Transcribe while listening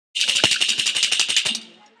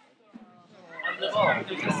They're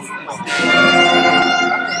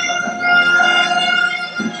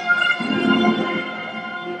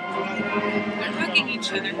hugging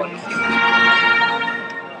each other.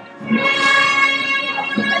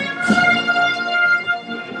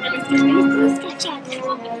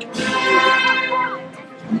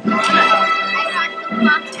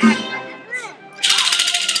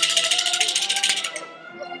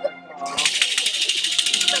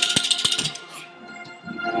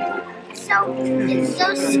 It's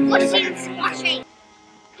so squishy and squashy.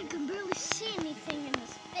 I can barely see anything in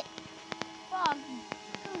this thick fog.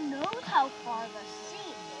 Who knows how far the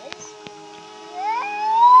sea is?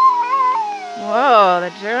 Whoa,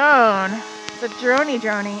 the drone. It's a droney. The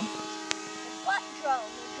butt drone,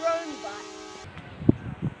 the drone butt.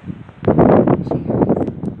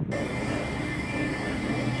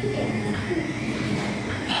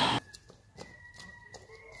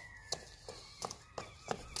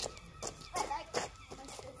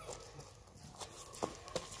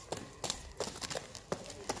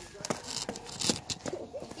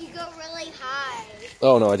 You go really high.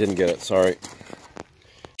 Oh no, I didn't get it. Sorry.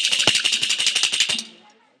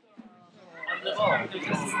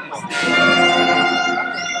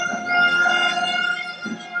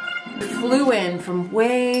 Flew in from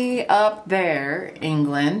way up there,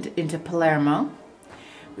 England, into Palermo.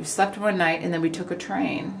 We slept one night and then we took a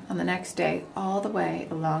train on the next day all the way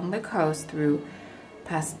along the coast through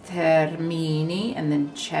past Termini and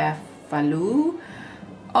then Cefalù,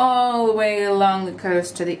 all the way along the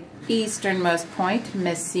coast to the easternmost point,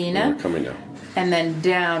 Messina. We're coming now. And then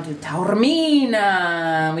down to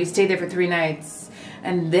Taormina. We stayed there for 3 nights.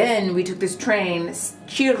 And then we took this train,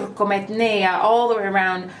 Circumetnea, all the way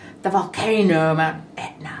around the volcano, Mount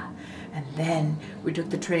Etna. And then we took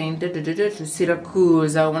the train to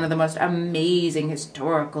Syracuse, one of the most amazing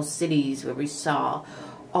historical cities where we saw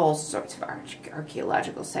all sorts of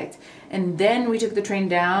archaeological sites. And then we took the train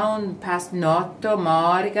down past Noto,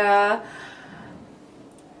 Morica,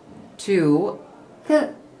 to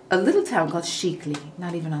a little town called Scicli,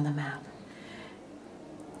 not even on the map.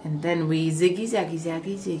 And then we ziggy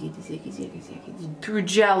through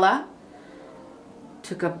Gela,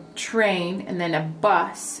 took a train and then a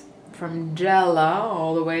bus from Gela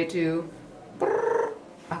all the way to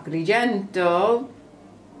Agrigento,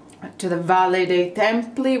 to the Valle dei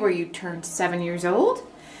Templi, where you turned 7 years old.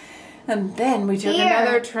 And then we took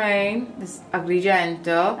another train, this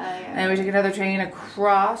Agrigento, and we took another train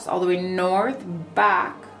across all the way north,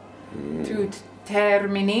 back through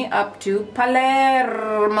Termini up to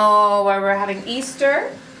Palermo, where we're having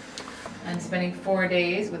Easter and spending 4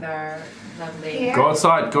 days with our lovely... Go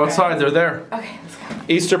outside, they're there. Okay, let's go.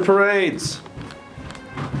 Easter parades.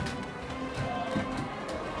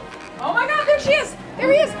 Oh my God, there she is!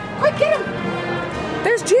 There he is! Quick, get him!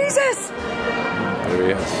 There's Jesus! There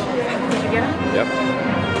he is. Did you get him? Yep.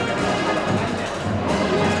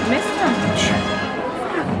 Missed him.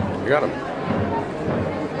 You got him.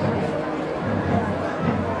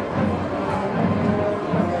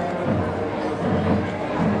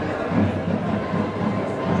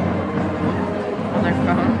 On their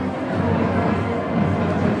phone.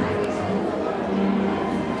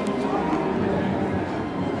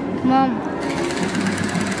 Mom.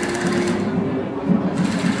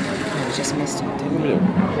 We just missed him. We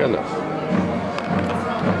got enough.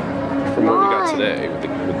 From what we got today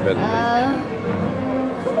with Ben.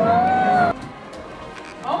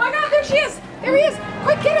 Oh my God, there she is! There he is!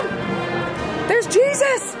 Quick, get him! There's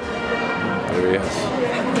Jesus! There he is.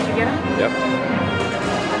 Did you get him? Yep.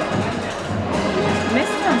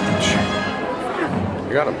 Missed him.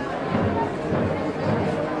 You got him.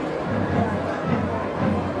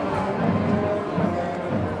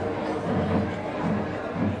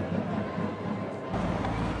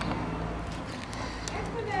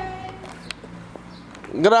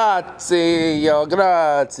 Grazie,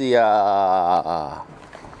 grazie.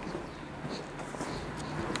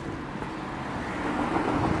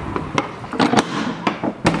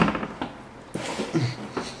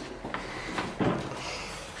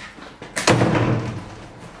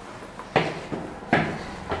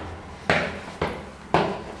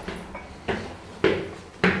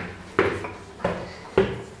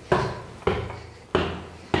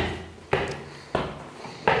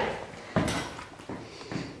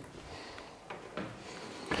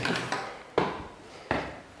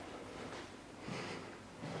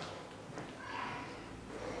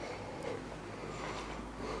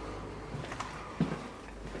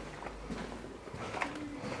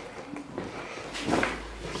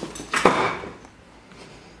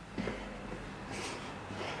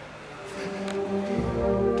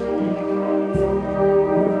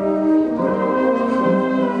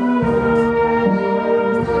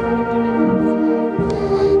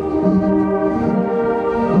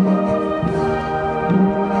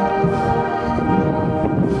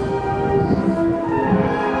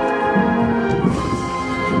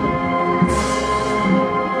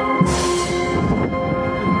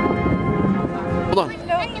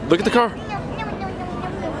 Look at the car.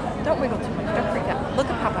 Don't wiggle too much. Don't freak out. Look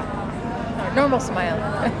at Papa. Normal smile.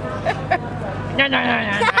 No, no, no,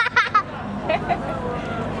 no.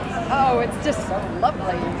 Oh, it's just so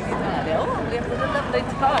lovely. He's not ill. We have a lovely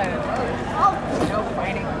time. No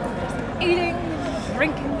fighting. Just eating,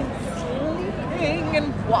 drinking, sleeping,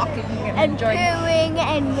 and walking and enjoying. Pooing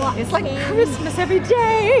and walking. It's like Christmas every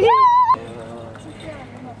day.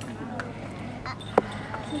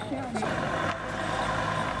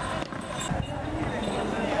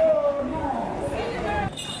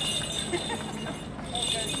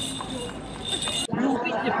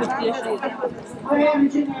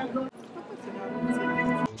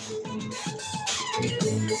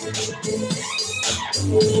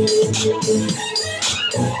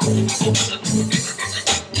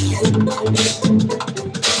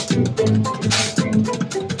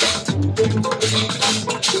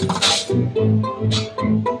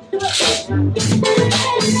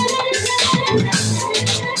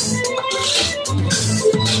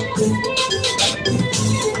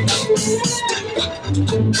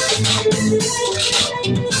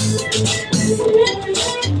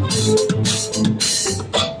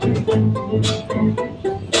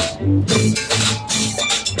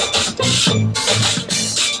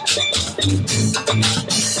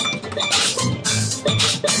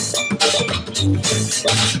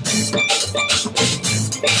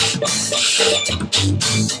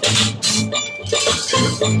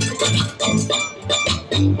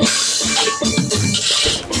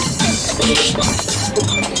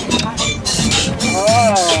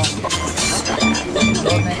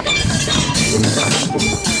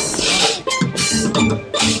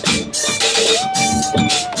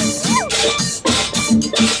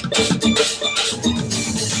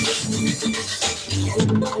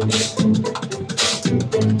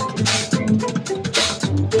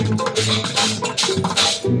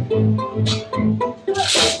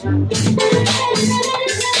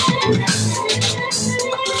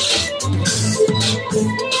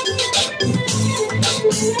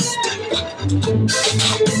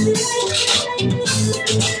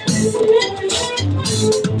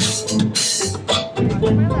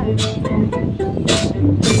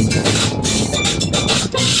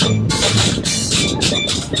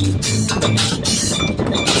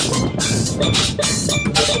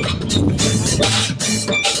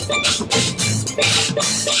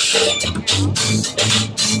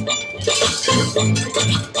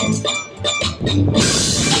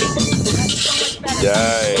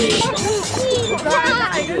 Yay.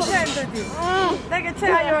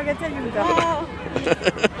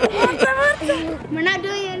 We're not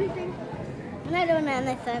doing anything. We're not doing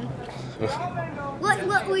anything.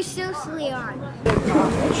 What we seriously on?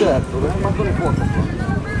 Certo, manco le foto.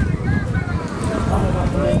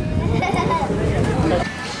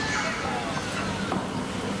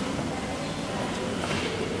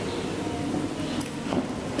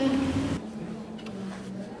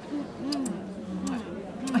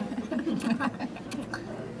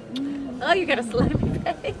 Oh, you got a slimy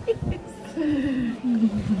face.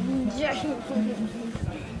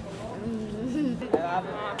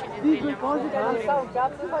 Due cose che non sa un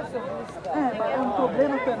cazzo ma è un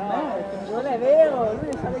problema per me, non è vero,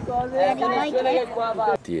 lui sa le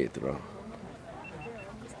cose Dietro.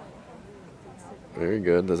 Very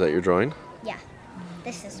good. Is that your drawing? Yeah,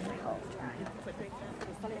 this is my whole drawing.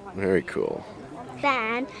 Very cool.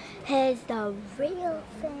 Then here's the real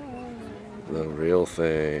thing. The real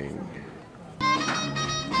thing.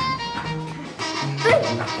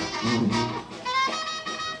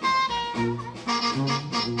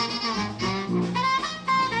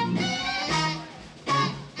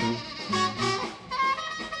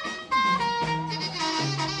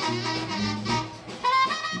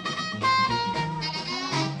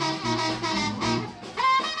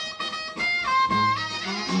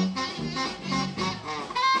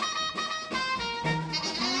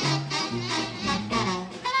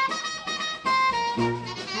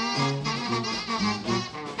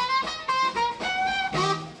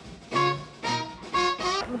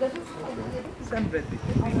 sempre di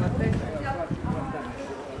prima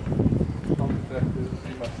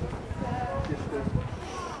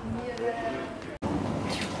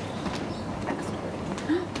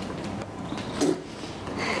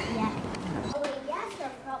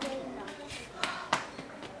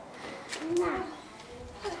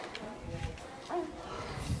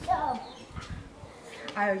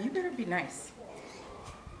Oh, you better be nice.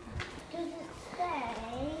 Does it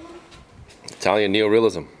say? Italian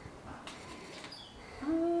neorealism.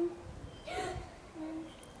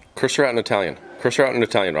 Curse her out in Italian. Curse her out in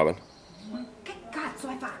Italian, Robin. Che cazzo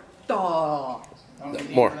hai fatto?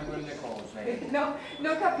 More. No,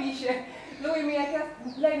 non capisce. Lui mi ha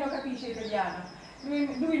chiesto, lei non capisce italiano. Lui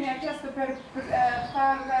mi ha chiesto per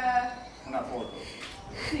far... Una foto.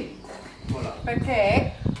 Sì.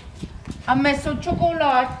 Perché ha messo il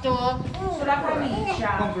cioccolato sulla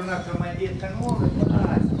camicia. Compri un'altra maglietta nuova e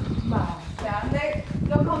basta. Basta. Lei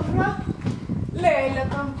lo compra? Lei lo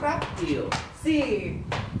compra? Io Sì.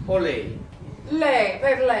 o lei? Lei,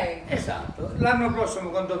 per lei. Esatto. L'anno prossimo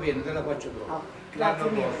quando viene te la faccio trovare. Grazie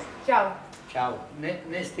L'anno mille. prossimo. Ciao. Ciao.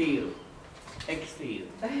 Next year. Next year.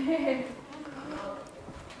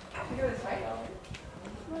 Go this way.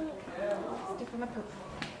 Stick from the poop.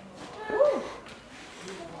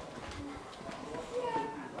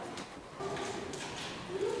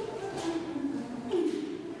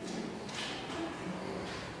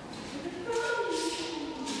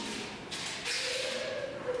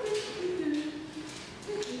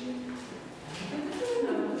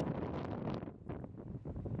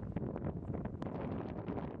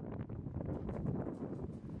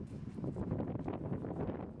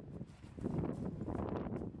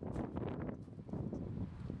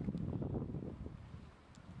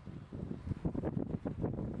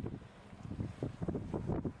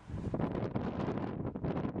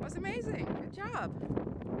 That was amazing. Good job.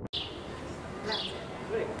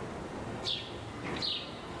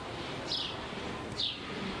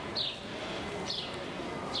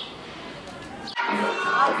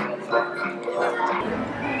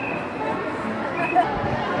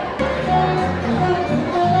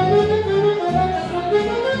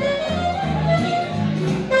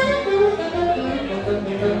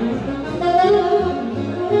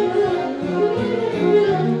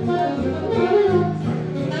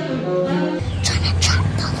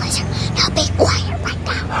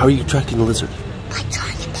 How are you attracting the lizard? By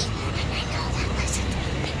drawing a bee, and I know that lizard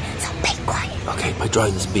will be. So be quiet. Okay, by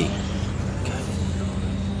drawing this bee.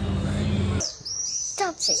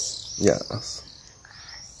 Dodgy. Yes.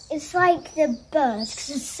 It's like the birds, because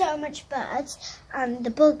there's so much birds, and the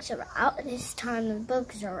bugs are out. This time the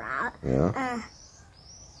bugs are out. Yeah.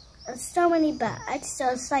 There's so many birds, so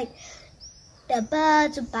it's like the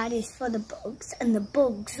birds are baddies for the bugs, and the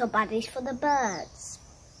bugs are baddies for the birds.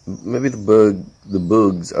 Maybe the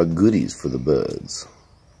bugs are goodies for the birds.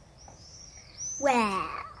 Well,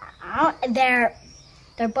 they're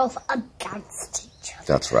both against each other.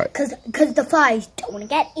 That's right. Because the flies don't want to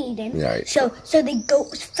get eaten. Right. So they go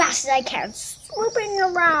as fast as they can, swooping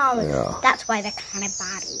around. Yeah. That's why they're kind of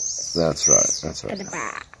baddies. That's right. That's For right. the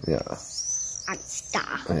birds Yeah. and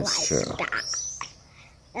stuff That's like true. that.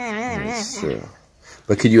 That's true.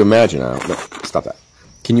 But could you imagine now? No, stop that.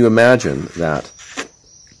 Can you imagine that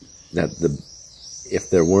if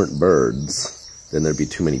there weren't birds, then there'd be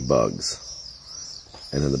too many bugs,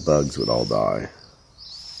 and then the bugs would all die.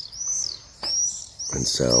 And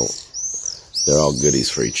so they're all goodies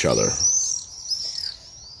for each other.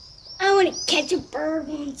 I want to catch a bird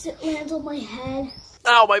once it lands on my head.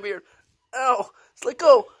 Ow, my beard! Ow! Let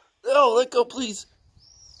go! No, let go, please.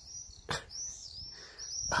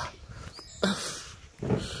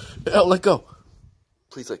 Ow, let go.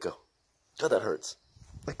 Please let go. God, that hurts.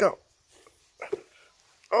 Let go.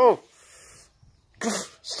 Oh!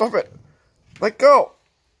 Stop it. Let go.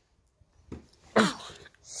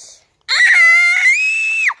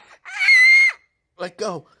 Let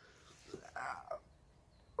go.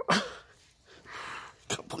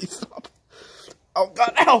 God, please stop. Oh,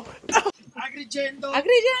 God, ow! Agrigento!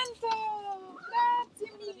 Grazie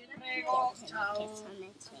mille! Prego. Ciao.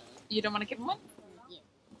 You don't want to give him one?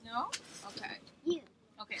 No? Okay.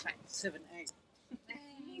 Okay, fine. 7, 8.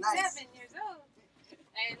 Nice. 7 years old.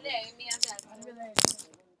 And lei mi ha dato.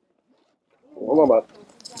 Oh, mamma.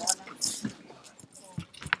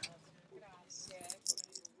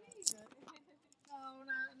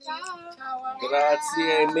 Ciao.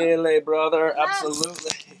 Grazie mille, brother.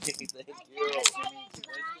 Absolutely. Thank you. Nice to meet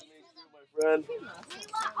you, my friend. We were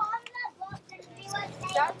on the boat and we were saying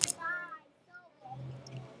goodbye.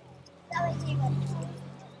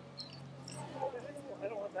 I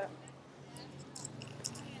don't want that.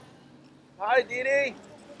 Hi, Dee.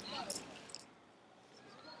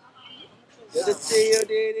 Good to see you,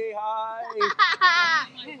 Dee. Hi.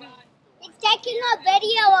 It's taking a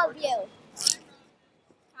video of you.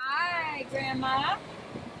 Hi, Grandma.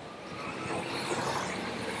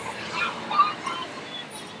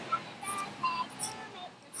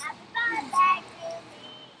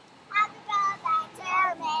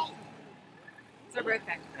 It's her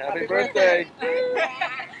birthday. Happy birthday.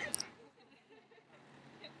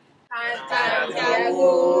 Tanti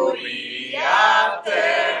auguri a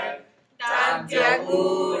te. Tanti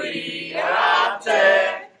auguri a te.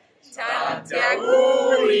 Tanti auguri.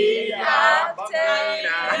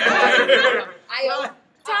 Blow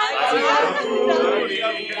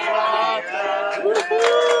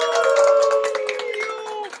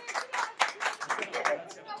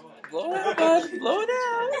it out, bud. Blow it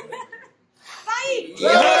out.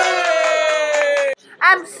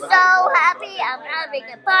 I'm so happy. I'm having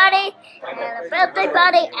a party and a birthday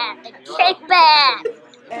party and a cake band.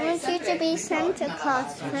 I want you to be Santa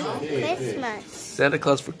Claus for Christmas. Santa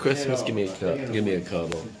Claus for Christmas. Give me a cuddle. Give me a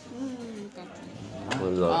cuddle. I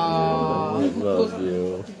love you. I love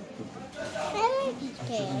you.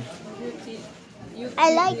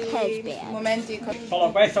 I like his band. Momenti.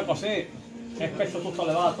 Solo questo così, è spesso tutto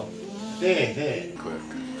elevato. Sì.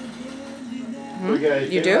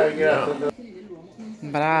 You do? Yeah.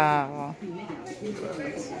 Bravo.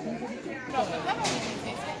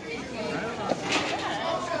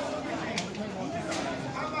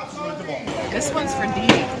 This one's for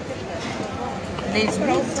Dee.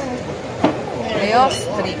 Le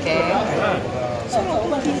ostriche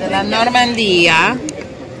della Normandia,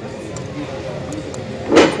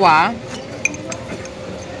 qua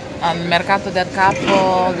al mercato del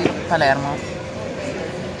capo di Palermo.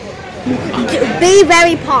 Be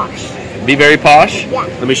very posh. Be very posh? Yeah.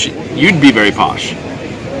 Let me see. You'd be very posh.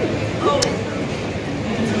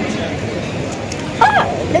 Oh,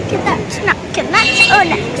 look at that snack and that's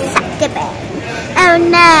unacceptable. Oh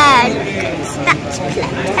no, look at that plate.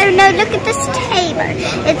 Oh no, look at this table.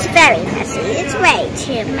 It's very messy. It's way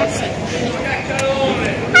too messy.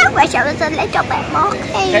 I wish I was a little bit more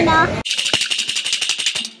cleaner.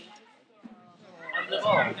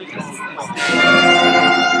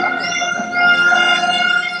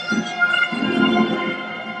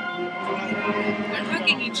 They're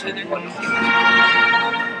hugging each other.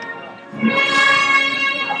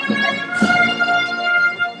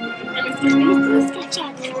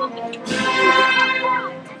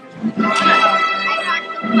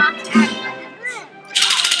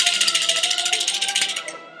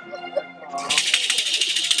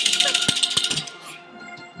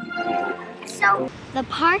 So the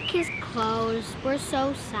park is closed. We're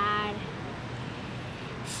so sad.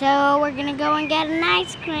 So we're gonna go and get an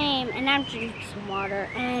ice cream, and I'm drinking some water.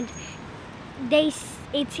 And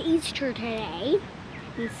it's Easter today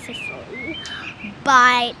in Sicily,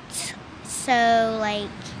 but so like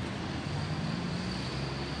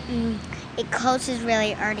it closes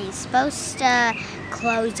really early. It's supposed to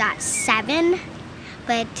close at 7,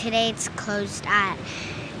 but today it's closed at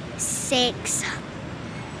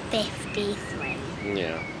 6:53.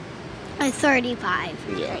 Yeah. 35.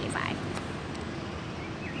 Yeah. 35.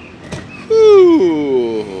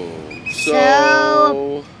 Ooh.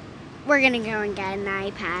 So we're gonna go and get an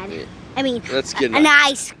iPad. Yeah. I mean, Let's get an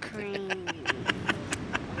ice cream.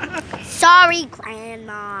 Sorry,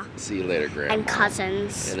 Grandma See you later, Grandma. and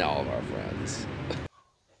cousins. And all of our friends.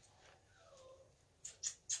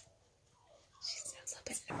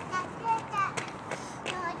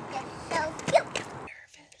 So cute.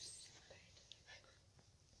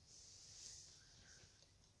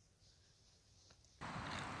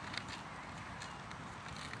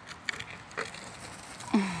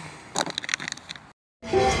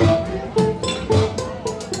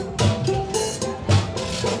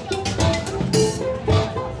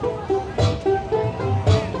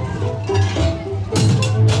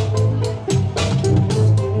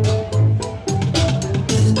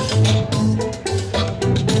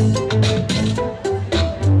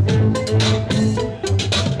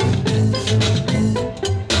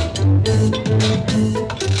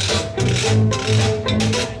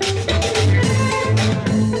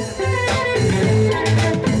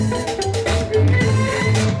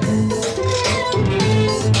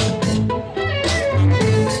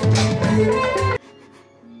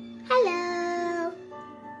 Hello.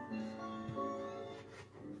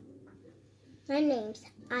 My name's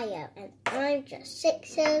Io, and I'm just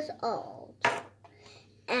 6 years old.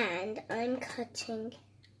 And I'm cutting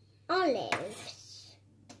olives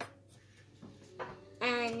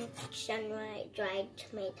and sun-dried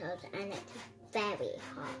tomatoes, and it's very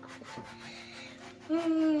hard.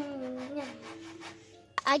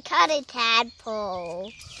 I cut a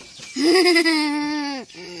tadpole. You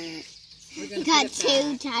got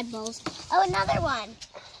 2 tadpoles. Oh, another one.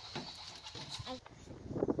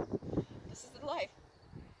 This is the life.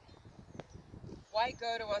 Why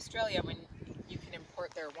go to Australia when you can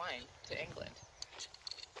import their wine to England?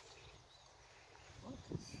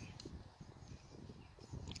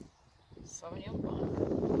 Sauvignon Blanc.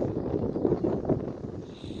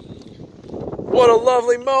 What a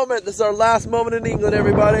lovely moment. This is our last moment in England,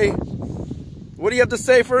 everybody. What do you have to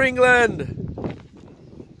say for England?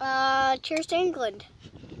 Cheers to England.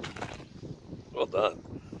 Well done.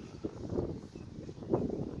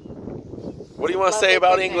 What do you want to say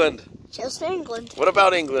about England? Just England. What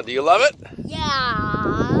about England? Do you love it?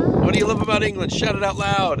 Yeah. What do you love about England? Shout it out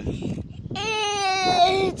loud.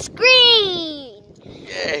 It's green.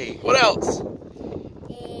 Yay. What else?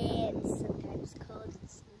 It's sometimes cold,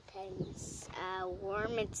 it's sometimes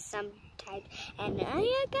warm, it's sometimes, and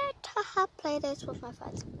I get to have play dates with my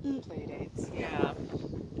friends. Play dates, yeah.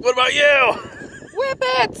 What about you?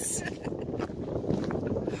 Whippets!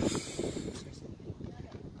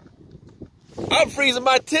 I'm freezing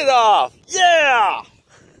my tit off. Yeah!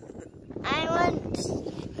 I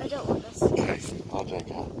don't want this. Okay, I'll drink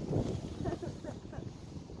it.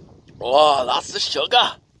 Oh, lots of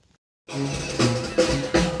sugar.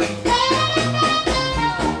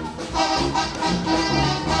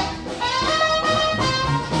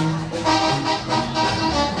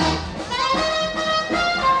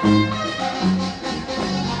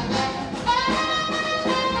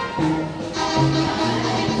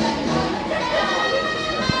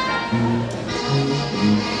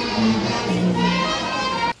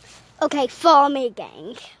 Okay, follow me,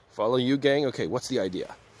 gang. Follow you, gang? Okay, what's the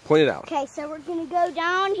idea? Point it out. Okay, so we're gonna go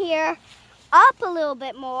down here, up a little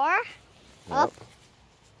bit more, up.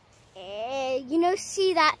 You know,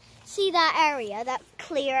 see that area, that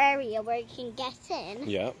clear area where you can get in.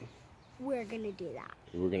 Yeah. We're gonna do that.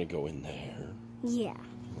 We're gonna go in there. Yeah.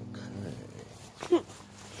 Okay.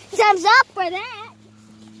 Thumbs up for that.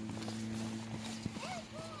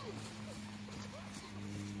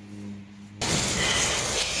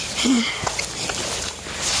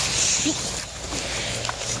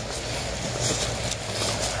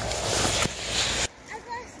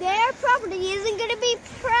 Their property isn't going to be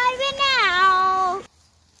private now.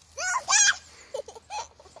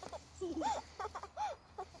 She's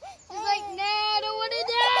like, nah, I don't want to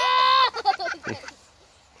do.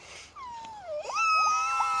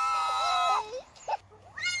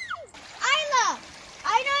 Isla,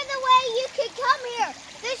 I know the way you can come here.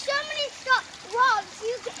 There's so many rocks.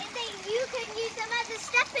 You can use them as a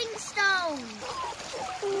stepping stone.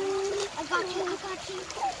 I got you.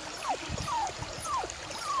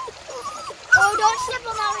 Oh, don't step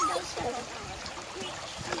on that one. Don't step on that one.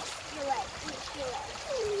 Reach your leg.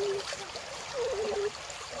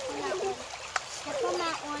 Step on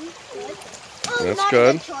that one. Good. Oh, That's not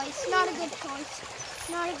good. A good choice. Not a good choice.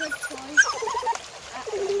 Not a good choice.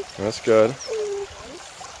 That's good.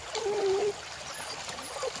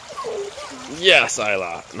 Yes,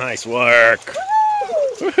 Isla. Nice work.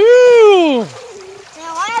 Woohoo!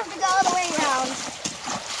 Now I have to go all the way around.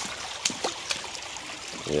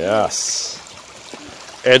 Yes.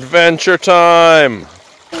 Adventure time.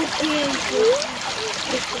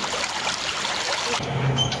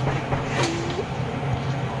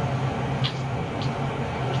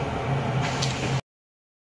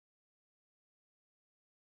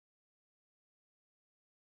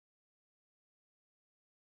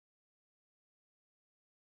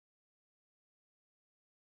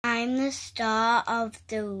 I'm the star of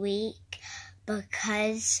the week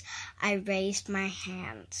because I raised my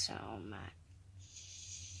hand so much.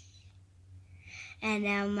 And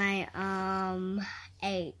now my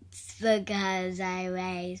aches because I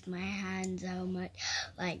raised my hand so much,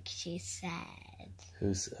 like she said.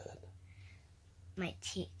 Who said? My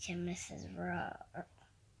teacher, Mrs. Rowe.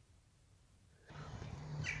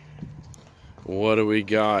 What do we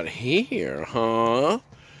got here, huh?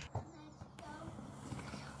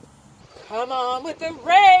 Come on with the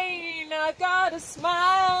rain, I've got a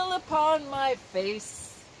smile upon my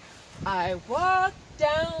face. I walk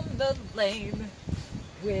down the lane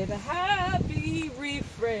with a happy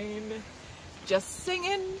refrain, just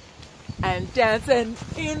singing and dancing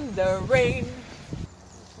in the rain.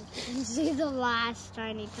 See the last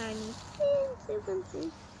tiny.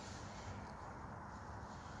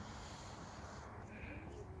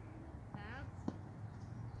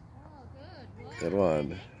 Good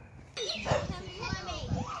one.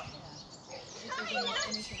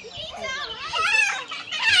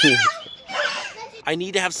 I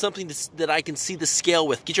need to have something that I can see the scale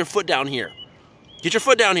with. Get your foot down here. Get your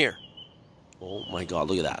foot down here. Oh my God,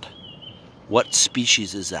 look at that. What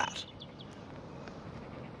species is that?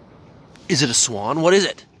 Is it a swan? What is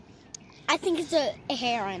it? I think it's a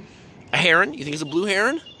heron. A heron? You think it's a blue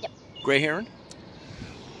heron? Yep. Gray heron?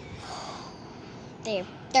 They're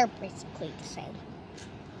basically the same.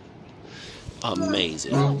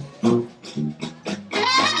 Amazing.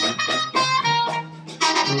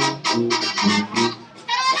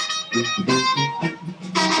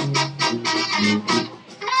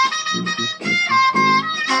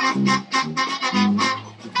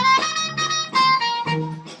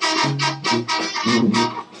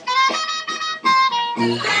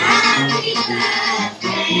 Happy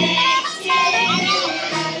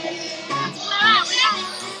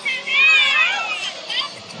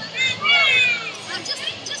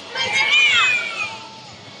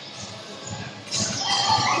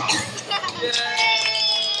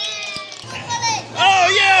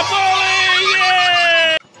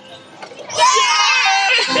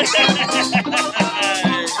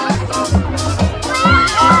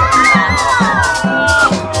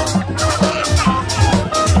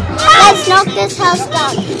this house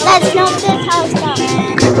down. Let's knock this house down.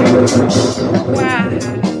 Wow.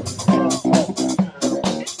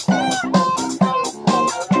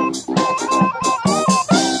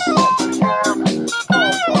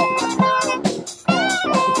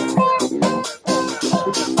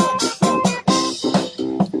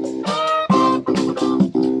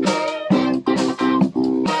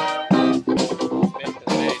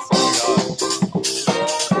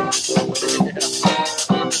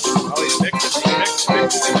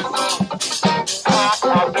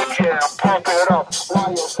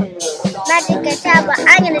 Magic guitar, but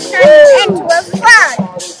I'm gonna turn it into a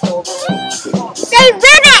frog. Say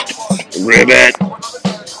ribbit! Ribbit.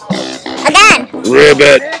 Again.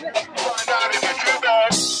 Ribbit.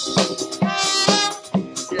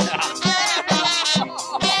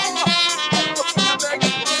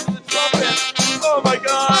 Oh my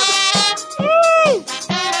God.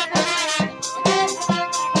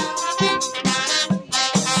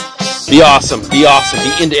 Be awesome. Be awesome.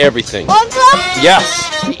 Be into everything. Yes.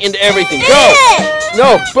 Be into everything. Go.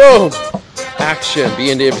 No. Boom. Action.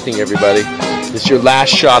 Be into everything, everybody. It's your last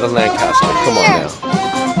shot in Lancaster. Come on now.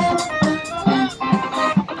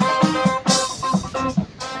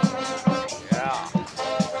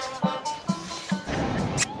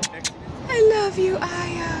 I love you,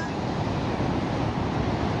 Aya.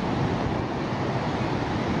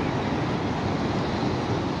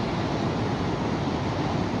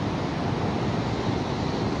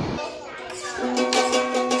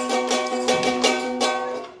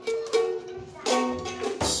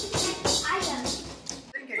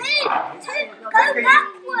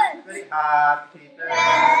 Happy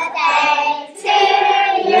birthday to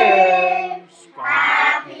you.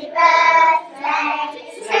 Happy birthday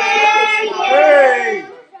to you. Hey,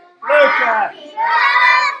 look at.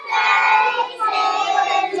 Happy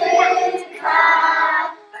birthday to you.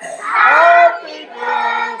 Happy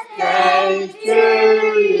birthday to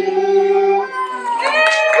you.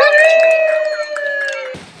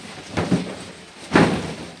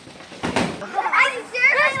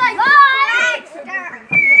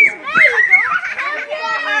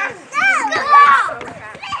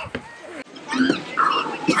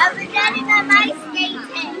 I've been getting on my skating.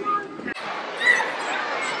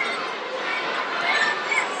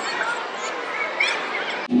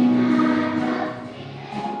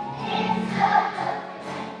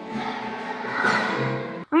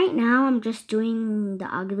 Right now I'm just doing the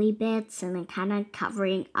ugly bits and then kind of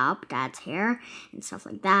covering up Dad's hair and stuff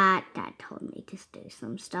like that. Dad told me to do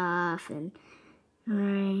some stuff and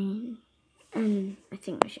I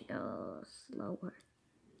think we should go slower.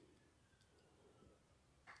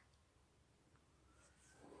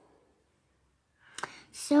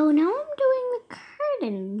 So now I'm doing the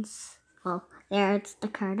curtains. Well, there it's the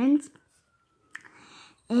curtains.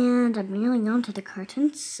 And I'm kneeling onto the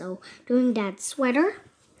curtains, so doing Dad's sweater.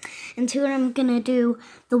 And soon I'm gonna do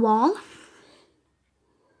the wall.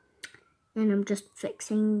 And I'm just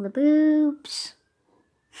fixing the boobs.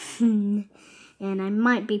 And I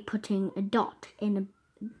might be putting a dot in the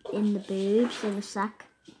boobs in a sec.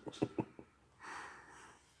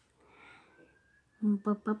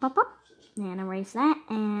 And erase that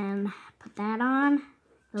and put that on.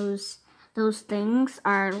 Those things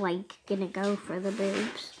are like gonna go for the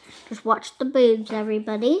boobs. Just watch the boobs,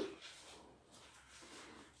 everybody.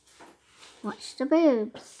 Watch the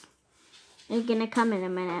boobs. They're gonna come in a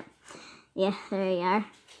minute. Yeah, there you are.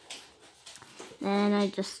 Then I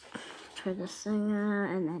just try this thing out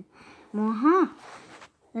and then,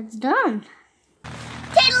 it's done.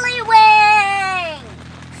 Tiddlywinks!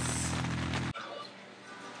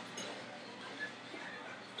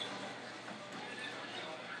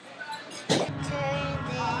 Turn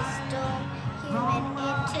this stone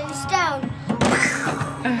human into stone.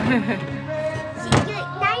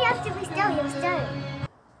 Now you have to be still, you're still.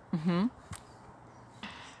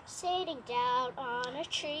 Sitting down on a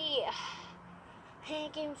tree,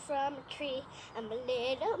 hanging from a tree. I'm a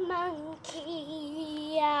little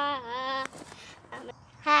monkey.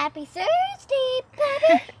 Happy Thursday,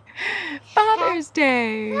 Papa. Father's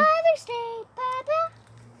Day. Father's Day, Papa.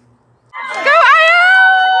 Go, Aya!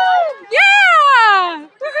 Yeah!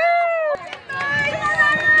 Woohoo!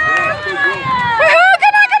 Woohoo!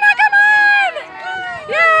 Come on, come on, come on!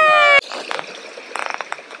 Yay!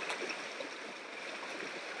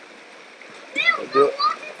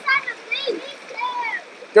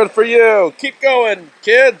 Good for you. Keep going,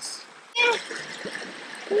 kids.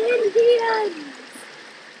 Indians.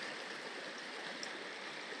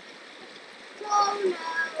 Oh no.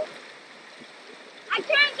 I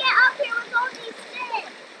can't get up here with all these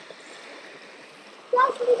sticks.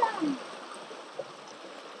 Go for them.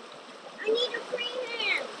 I need to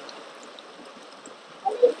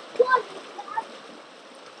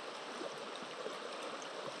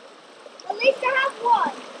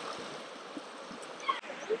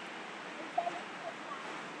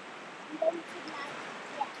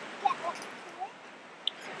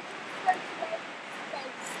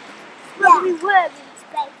we were in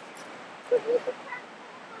space.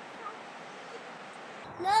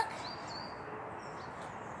 Look.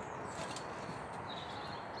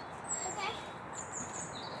 Okay.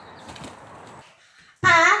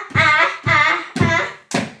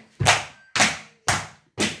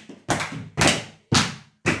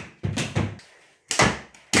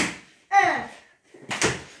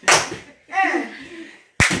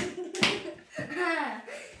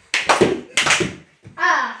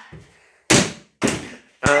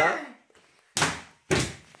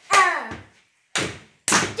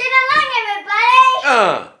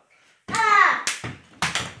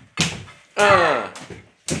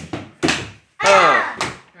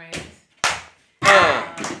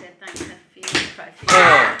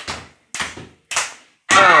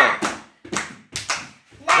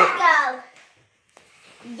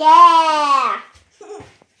 Yeah!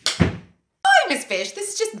 Hi, Miss Fish. This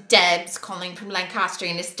is just Debs calling from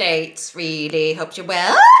Lancastrian Estates. Really hope you're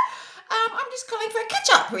well. I'm just calling for a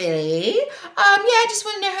catch-up, really. Yeah, I just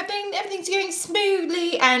want to know how everything's going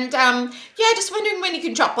smoothly, and yeah, just wondering when you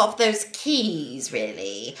can drop off those keys,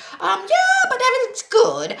 really. Yeah, but everything's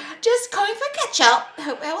good. Just calling for a catch-up.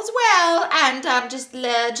 Hope all's well, and just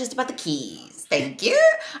about the keys. Thank you.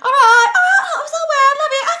 All right. Hope so well.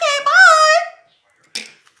 Love you. Okay, bye.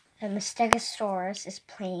 The Stegosaurus is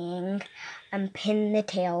playing pin the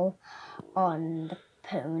tail on the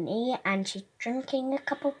pony, and she's drinking a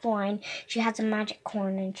cup of wine. She has a magic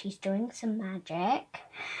horn and she's doing some magic,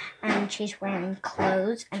 and she's wearing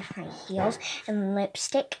clothes and high heels and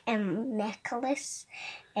lipstick and necklace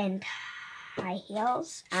and high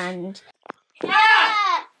heels and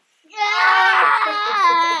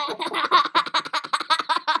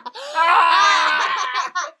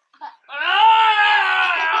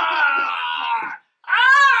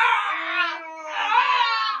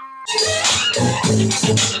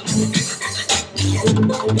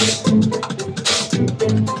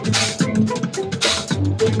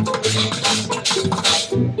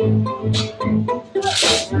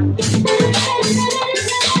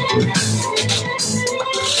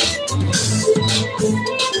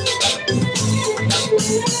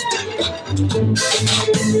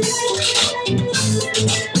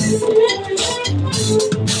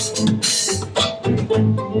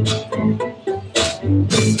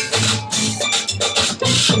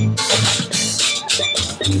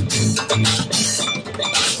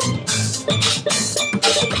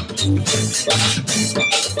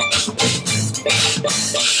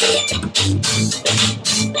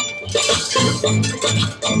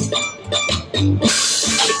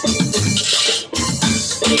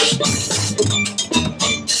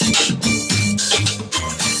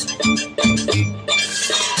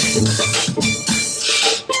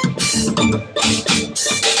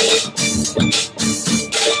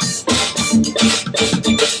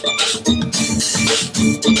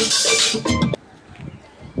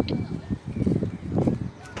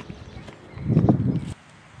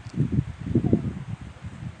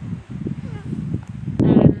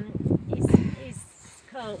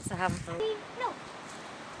So harmful. No.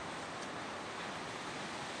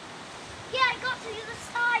 Yeah, I got to the other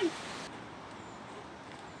side.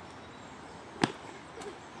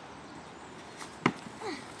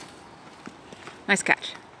 Nice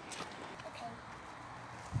catch.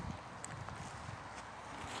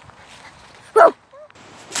 Whoa.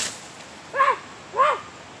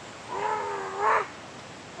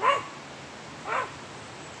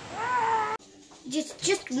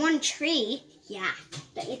 Just one tree. Yeah,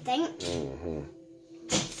 don't you think? Mm-hmm.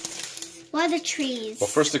 What are the trees? Well,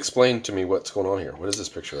 first explain to me what's going on here. What is this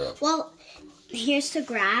picture of? Well, here's the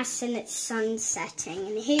grass and it's sun setting.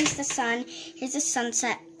 And here's the sun, here's the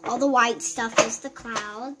sunset. All the white stuff is the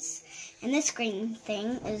clouds. And this green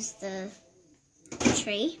thing is the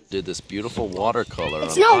tree. Did this beautiful watercolor.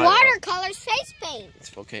 It's not watercolor, it's face paint.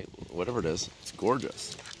 It's okay, whatever it is. It's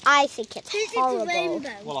gorgeous. I think it's horrible.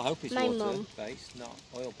 Well, I hope it's My water mum. based, not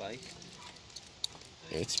oil based.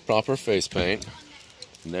 It's proper face paint.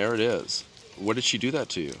 And there it is. What did she do that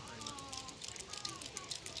to you?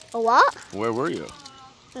 A what? Where were you?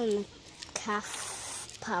 In the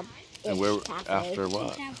pub. And where Cafe. after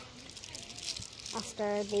what?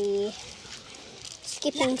 After the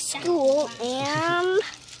skipping school and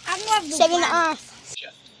saving the earth.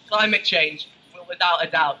 Climate change will without a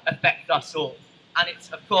doubt affect us all. And it's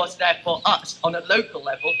of course therefore us on a local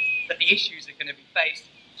level that the issues are going to be faced.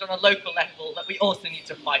 It's on a local level that we also need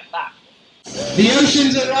to fight back. The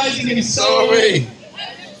oceans are rising and so are we.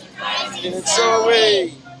 And so are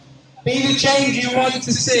we. Be the change you want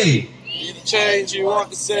to see. Be the change you want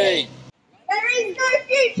to see. There is no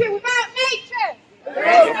future without nature.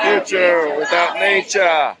 No future without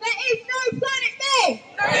nature. There is no planet B.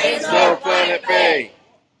 There is no planet B.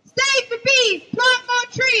 Save the bees, plant more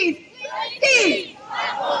trees. Bees.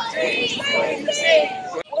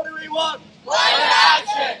 What do we want? Climate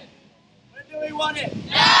action. When do we want it?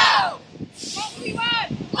 Now. What do we want?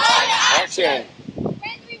 Climate Action.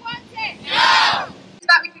 When do we want it? Now.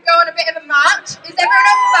 That we could go on a bit of a march. Is everyone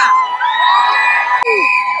up for that?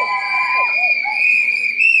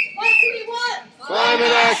 What do we want?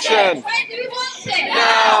 Climate action. When do we want it?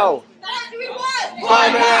 Now. What do we want?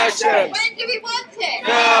 Climate action. When do we want it?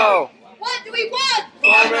 Now. What do we want?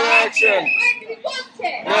 Climate action. When do we want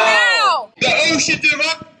it? Now. The oceans are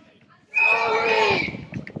up.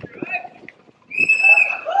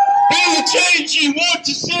 Be the change you want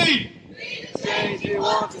to see. Change you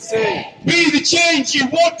want to see. Be the change you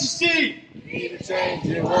want to see. Be the change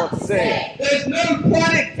you want to see. There's no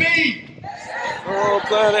planet B. No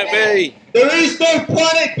planet B. There is no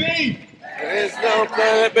planet B. There is no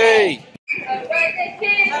planet B. When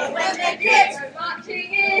the kids go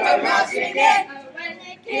marching in, when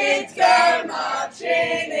the kids go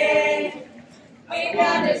marching in, we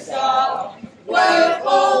gotta stop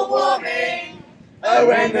global warming. Oh,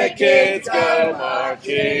 when the kids go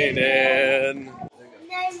marching in.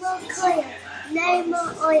 No more coal, no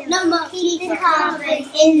more oil, no more keeping carbon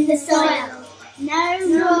in the soil. No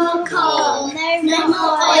more coal, no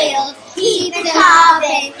more oil, keep the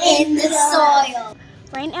carbon in the soil.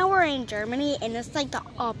 Right now we're in Germany and it's like the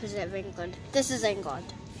opposite of England. This is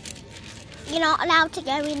England. You're not allowed to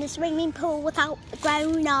go in the swimming pool without a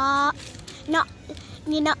grown up.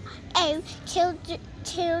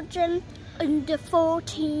 Children under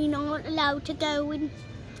 14 aren't allowed to go in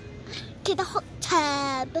to the hot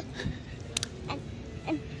tub.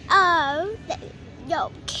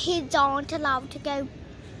 Kids aren't allowed to go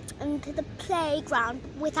into the playground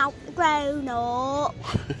without a grown up.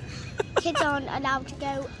 Kids aren't allowed to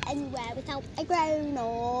go anywhere without a grown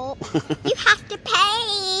up. You have to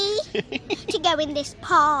pay to go in this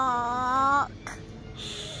park.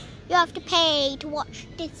 You have to pay to watch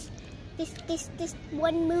this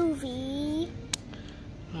one movie.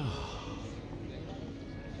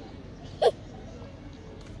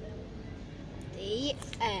 The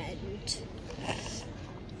end.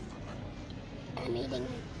 I'm eating.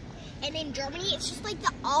 And in Germany, it's just like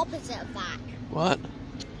the opposite of that. What?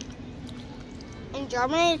 In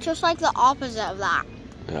Germany, it's just like the opposite of that.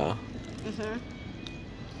 Yeah.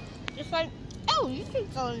 Just like, oh, you can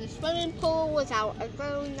go in the swimming pool without a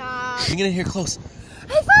grown up. Bring it in here close. I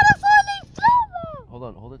found a falling flower! Hold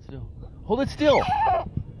on, hold it still. Hold it still!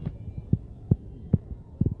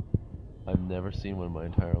 I've never seen one in my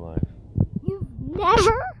entire life. You've never?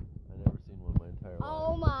 I've never seen one in my entire life.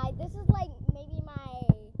 Oh my, this is like maybe my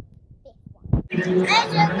fifth one. As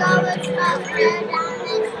you go down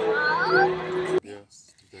this road.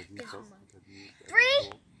 Yes.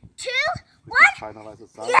 3, 2, 1.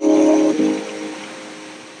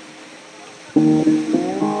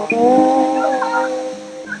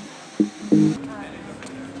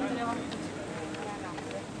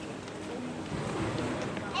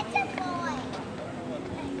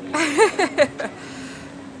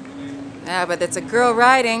 Yeah, but it's a girl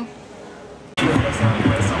riding.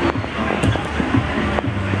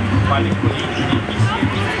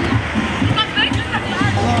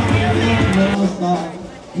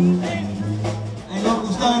 Ain't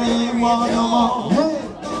gonna study war no more.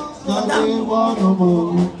 Study war no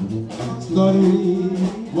more. Study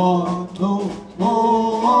war no more.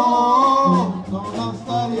 Gonna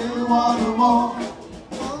study war no more.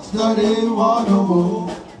 Study war no more.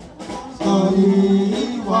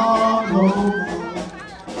 Study war no more.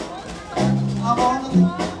 I'm on the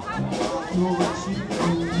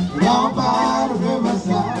down by the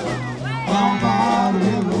riverside. Down by the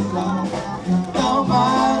riverside. Down by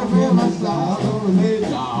the riverside. Gonna lay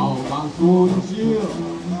down my sword and shield.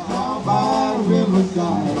 Down by the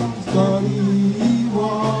riverside. Study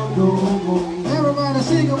war no more. Everybody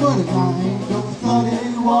sing it with us. I ain't gonna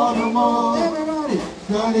study war no more. Everybody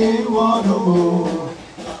study war no more.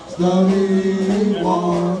 Study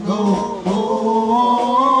war no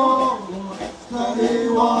more. Study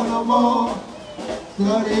war no more.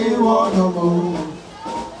 Study war no more.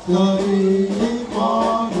 Study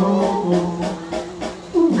war no more.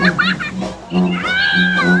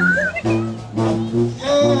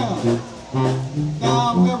 Yeah.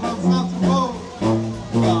 Down river festival.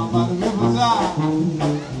 Down by the riverside.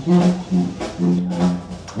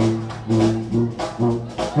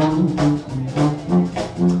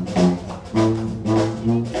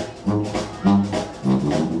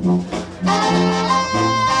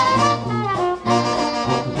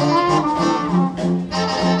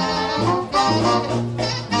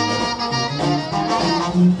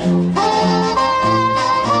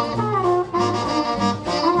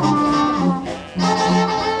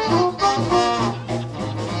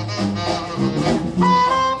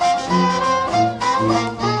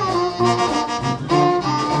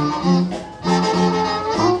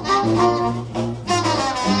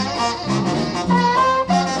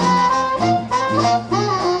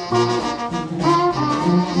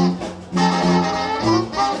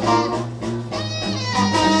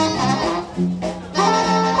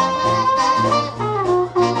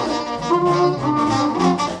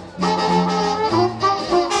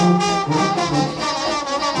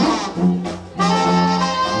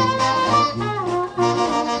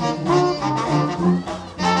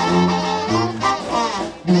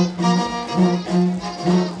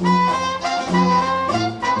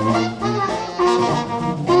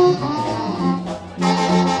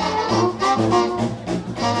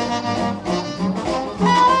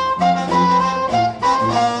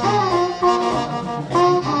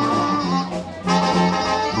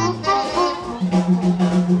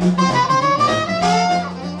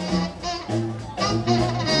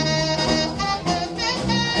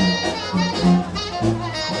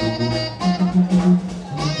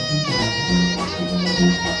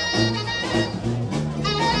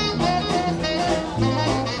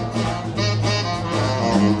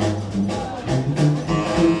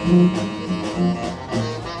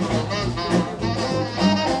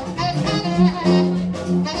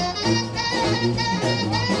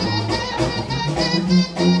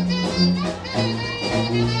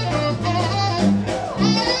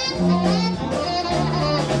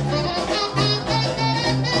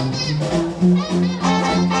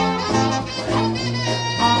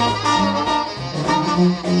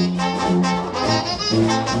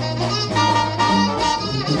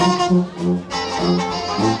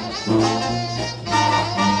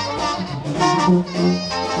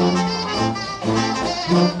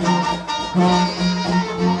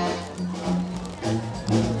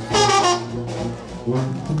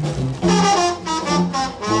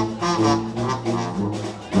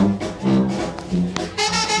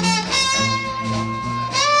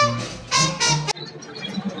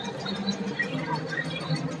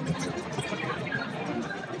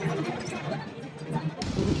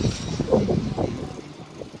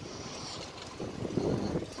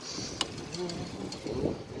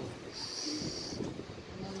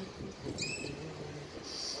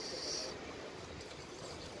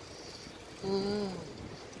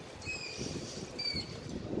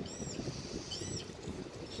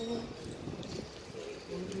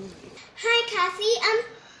 Hi, Cassie.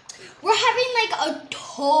 We're having like a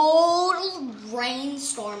total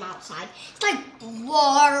rainstorm outside. It's like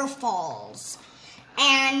waterfalls,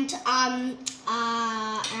 and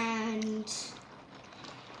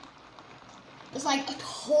it's like a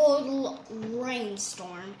total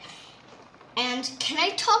rainstorm. And can I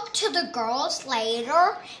talk to the girls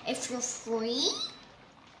later if you're free?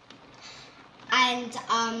 And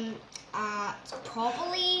it's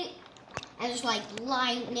probably, and there's like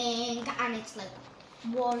lightning, and it's like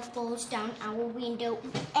waterfalls down our window,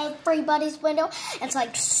 everybody's window. It's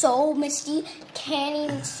like so misty, can't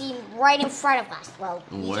even see right in front of us. Well,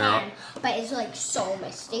 we can, but it's like so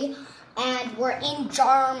misty. And we're in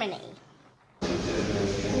Germany.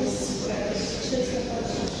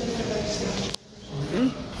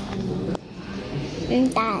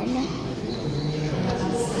 Dad.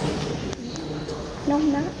 No,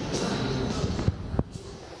 not.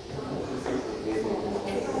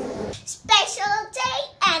 Special day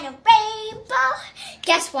and a rainbow.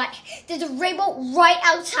 Guess what? There's a rainbow right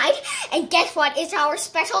outside. And guess what? It's our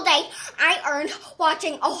special day. I earned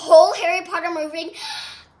watching a whole Harry Potter movie,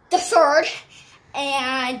 the third.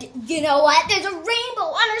 And you know what? There's a rainbow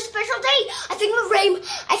on our special day. I think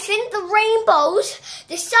the rainbows,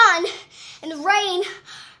 the sun and the rain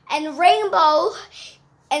and the rainbow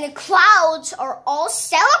and the clouds are all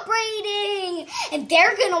celebrating, and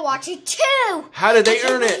they're gonna watch it too. How did they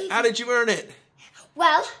earn it? How did you earn it?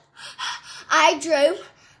 Well, I drew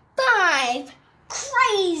 5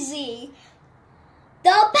 crazy,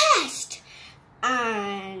 the best,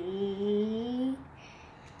 and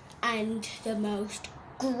the most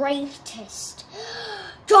greatest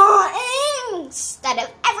drawings that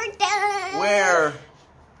I've ever done. Where?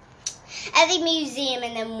 At the museum,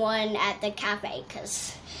 and then one at the cafe,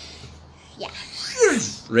 because, yeah.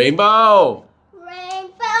 Rainbow!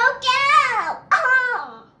 Rainbow go!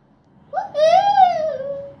 Oh!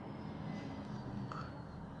 Woohoo!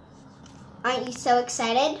 Aren't you so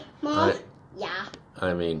excited, Mom? Yeah.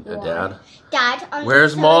 I mean, Dad. Dad, aren't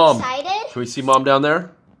Where's you so Mom? excited? Can we see Mom down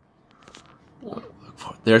there? Yeah.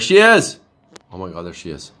 There she is! Oh my God, there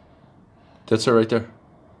she is. That's her right there.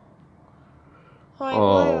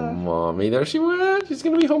 Oh, Mommy, there she went. She's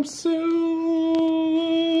gonna be home soon.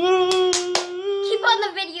 Keep on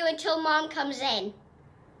the video until Mom comes in.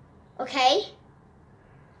 Okay?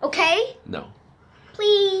 Okay? No.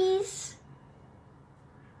 Please.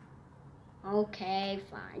 Okay,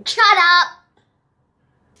 fine. Shut up!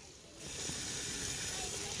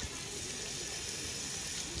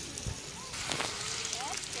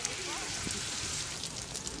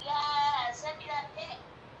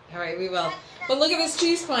 All right, we will. But look at this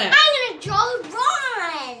cheese plant. I'm gonna draw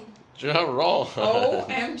Ron. Draw roll.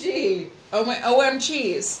 OMG. OM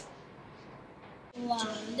cheese. Wow,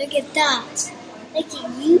 look at that. Look at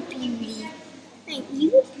you, beauty. Aren't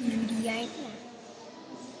you a beauty, aren't you?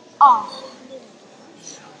 Oh.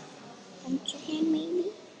 Want your hand,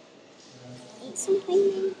 maybe? Eat something,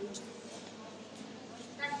 maybe?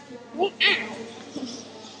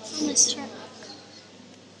 On the circle.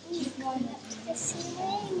 Go up to the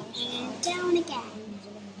ceiling and down again.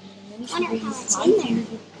 Wonder how it's in there.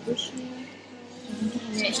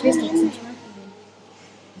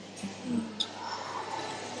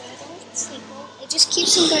 It just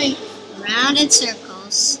keeps on going around in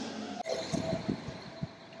circles.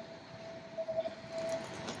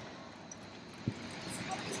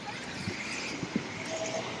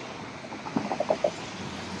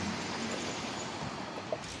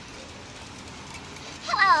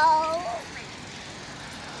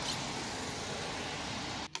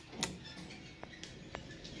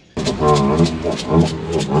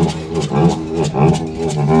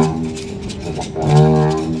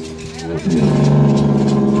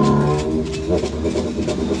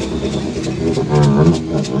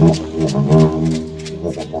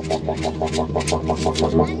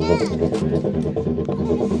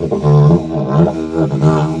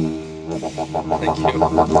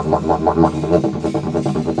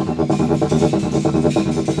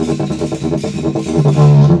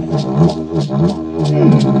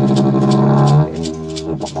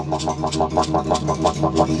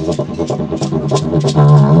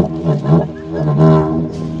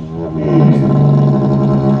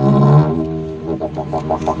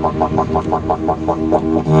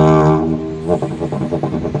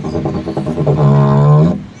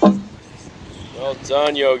 Well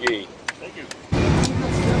done, Yogi. Thank you.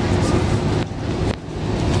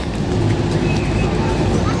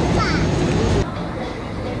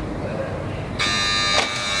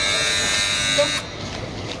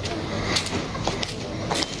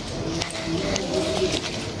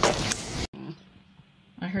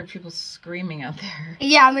 I heard people screaming out there.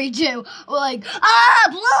 Yeah, me too. Like, ah,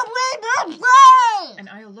 blah, blah, blah, blah. And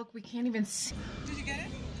Io, look, we can't even see. Did you get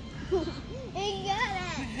it? He got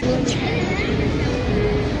it.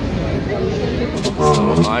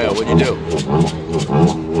 Io, what'd you do?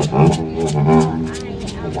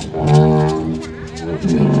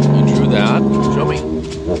 You drew that? Show me.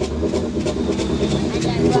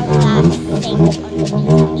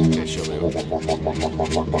 Okay, show me.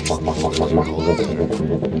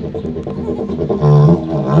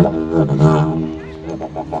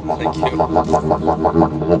 Thank you.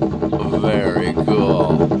 Very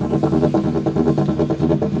cool.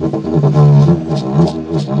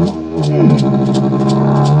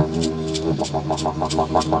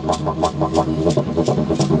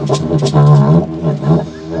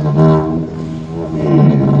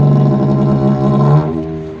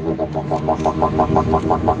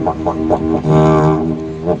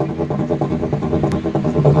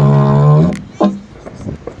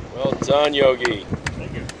 Well done, Yogi.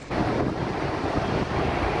 Thank you.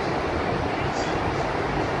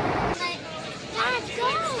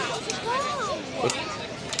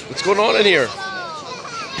 What's going on in here?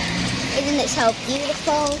 Isn't it so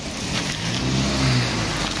beautiful?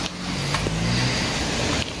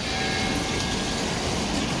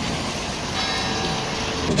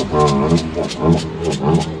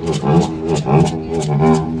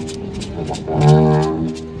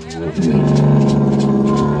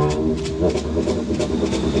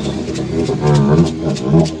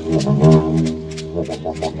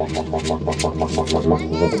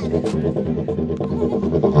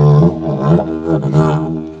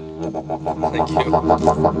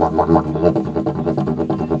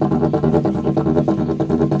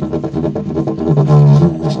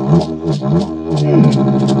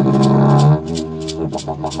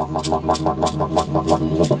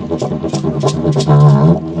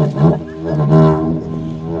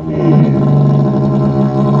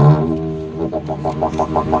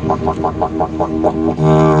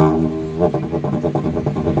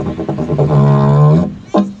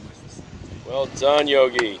 Well done,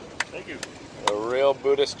 Yogi. Thank you. A real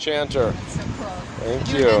Buddhist chanter. So cool. Thank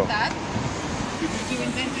Did you. invent that? Did you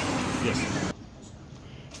invent it? Yes.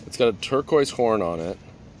 It's got a turquoise horn on it,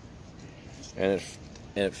 and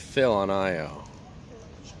it fell on Io.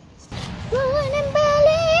 Rolling in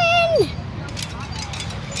Berlin.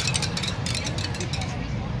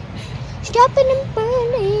 Stopping in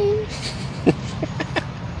Berlin.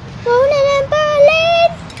 Rolling in Berlin.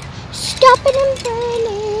 Stopping in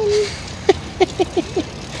Berlin.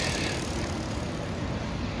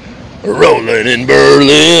 Rolling in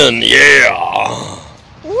Berlin, yeah.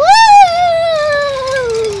 Woo!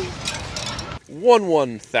 1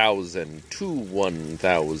 1,000, 2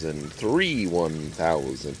 1,000, 3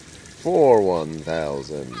 1,000, 4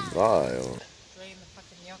 1,000. Io. Drain the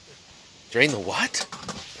fucking gnocchi. Drain the what?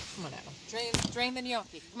 Come on now. Drain the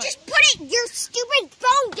gnocchi. Come on. Just put your stupid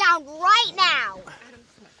phone down right now.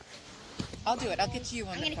 I'll do it. I'll get to you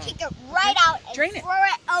on I'm the gonna phone. kick it right out and Drain it. throw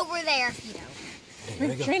it over there.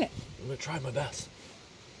 Drain it. I'm gonna try my best.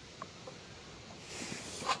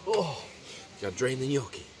 Oh, gotta drain the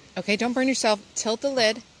gnocchi. Okay, don't burn yourself. Tilt the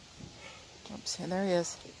lid. Oops, and there he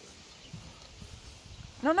is.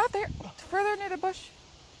 No, not there. Further near the bush.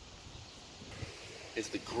 It's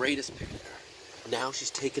the greatest picnicker. Now she's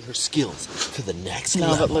taking her skills to the next No,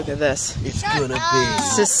 level. but look at this. It's gonna be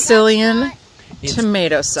Sicilian It's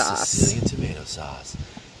tomato sauce. Sicilian tomato sauce.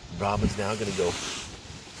 Robin's now gonna go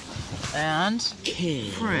And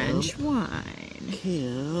camp. French wine.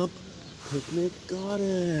 Camp. picnic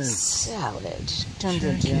garden. Salad. Check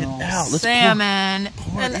it out. Let's Salmon.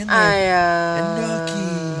 pour it in there. And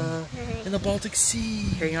gnocchi. In the Baltic Sea.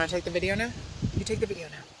 Here, you want to take the video now? You take the video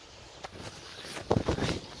now.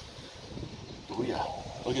 Oh yeah.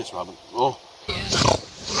 Look at this, Robin. Oh.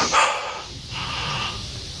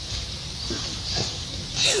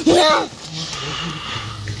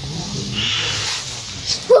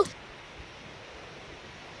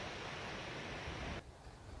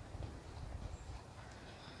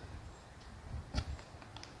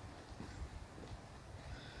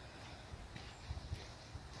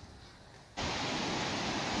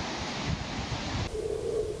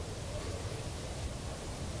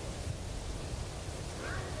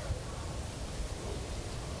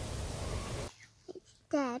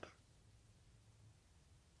 Dad.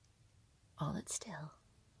 Hold it still.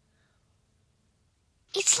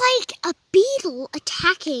 It's like a beetle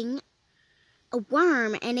attacking a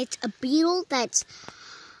worm, and it's a beetle that's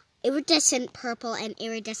iridescent purple and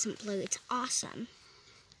iridescent blue. It's awesome.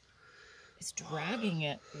 It's dragging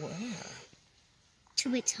it. Where?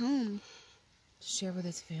 To its home. To share with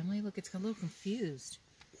its family? Look, it's a little confused.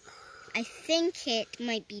 I think it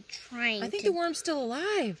might be trying I think to... the worm's still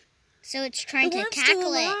alive. So it's trying The to worm's tackle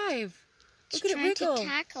still it. alive. It's Look at it trying wiggle. to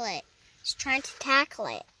tackle it. It's trying to tackle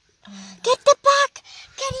it. Get the back!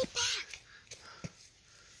 Get it back!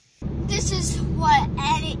 This is what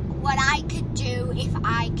I could do if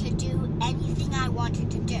I could do anything I wanted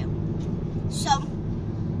to do. So,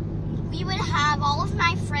 we would have all of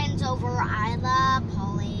my friends over, Isla,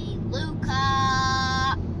 Polly,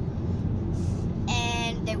 Luca,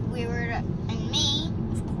 and me,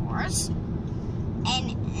 of course.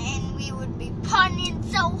 And we would be partying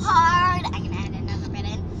so hard. I can add another bit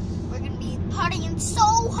in. We're gonna be partying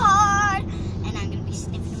so hard, and I'm gonna be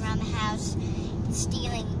sniffing around the house,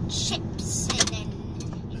 stealing chips and then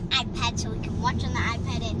an iPad so we can watch on the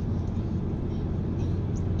iPad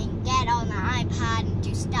and get on the iPad and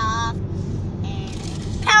do stuff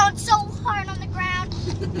and pound so hard on the ground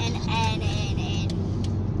and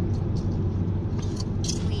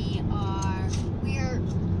we're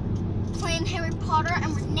playing Harry Potter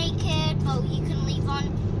and we're naked, but you can leave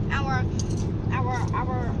on our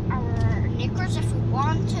knickers if we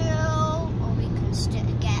want to, or we can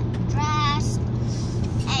get dressed,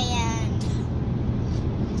 and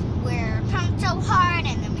we're pumped so hard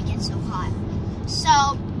and then we get so hot.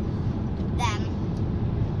 So then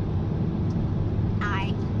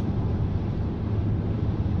I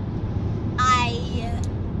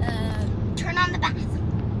turn on the bath.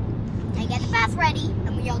 I get the bath ready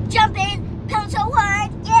and we all jump in, pound so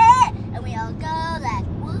hard, yeah! And we all go like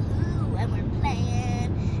woohoo, and we're playing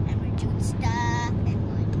and we're doing stuff and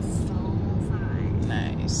like so fun.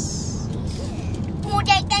 Nice.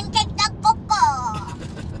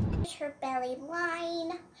 Here's her belly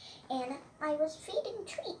line, and I was feeding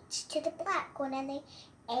treats to the black one and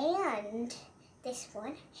this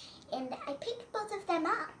one, and I picked both of them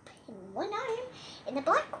up in one arm, and the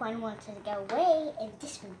black one wanted to go away, and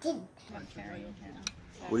this one didn't.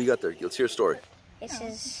 What do you got there? Let's hear a story. This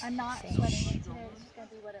is I'm not sweating it today. It's gonna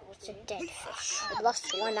be what it it's a dead fish. It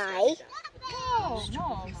lost one eye.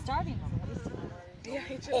 No, I'm starting to. Yeah,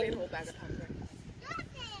 he just ate a whole bag of popcorn.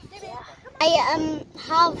 I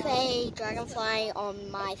have a dragonfly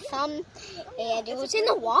on my thumb, and it was in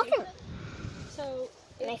the water. So,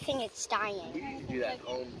 And I think it's dying. You can do that at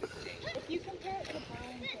home. if you compare it to the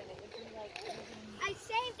Brian thing, it would be like I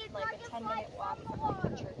saved it a 10-minute walk from like the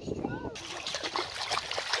Church Street.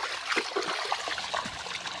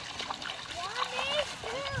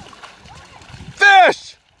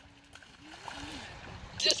 Fish!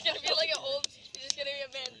 Just gonna be like an old. He's just gonna be a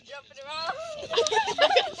man jumping around.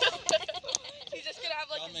 He's just gonna have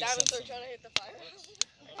like a dinosaur trying to hit the fire.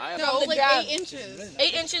 No, like 8 inches.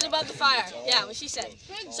 8 inches above the fire. Yeah, what she said.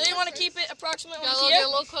 So you want to keep it approximately here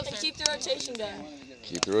and keep the rotation going.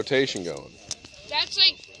 Keep the rotation going. That's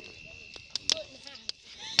like.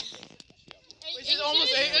 Which is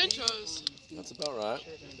almost 8 inches. That's about right.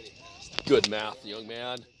 Good math, young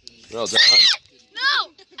man. Well done.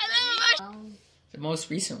 No! The most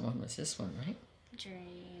recent one was this one, right?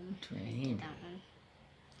 Dream. Dream. That one.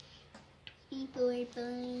 Beep, boop,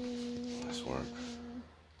 boop. Nice work.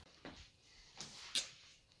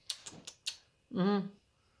 Mm-hmm.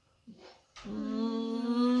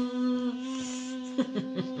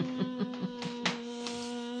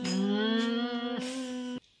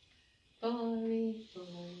 Boy,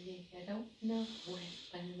 I don't know where,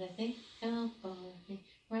 but I think I'll find me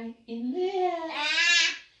right in there.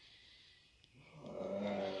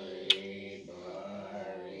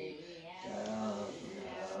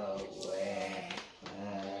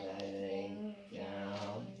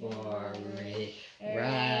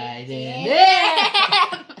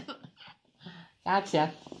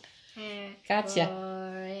 Gotcha. Gotcha.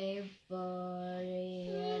 Boy,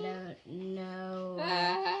 I don't know.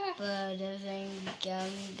 But I think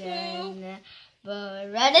I'm gonna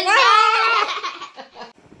running.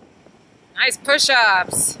 Nice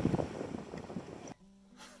push-ups.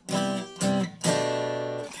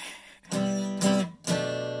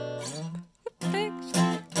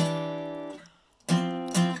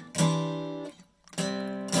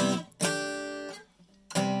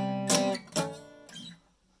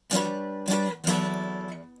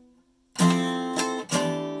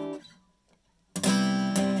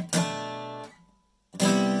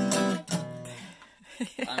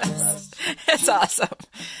 I'm impressed. It's awesome.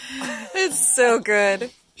 It's so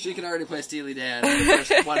good. She can already play Steely Dan in the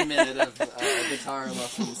first 1 minute of guitar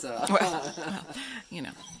lessons. So. Well, you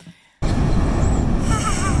know.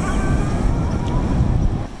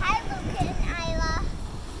 Hi, Luca and Isla.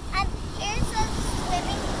 Here's a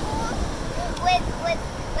swimming pool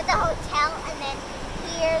with a hotel, and then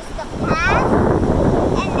here's the path,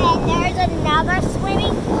 and then there's another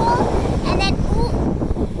swimming pool, and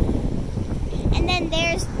then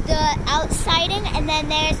there's the outsiding, and then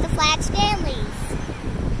there's the flat Stanleys.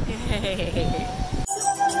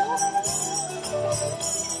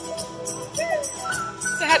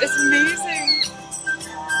 That is amazing.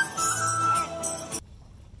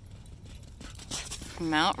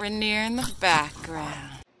 Mount Rainier in the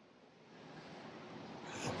background.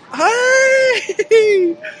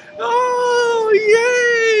 Hey! Oh,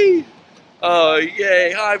 yay! Oh,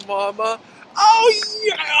 yay. Hi, Mama. Oh,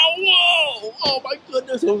 yeah! Whoa! Oh, my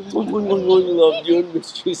goodness. I love you and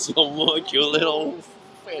miss you so much, you little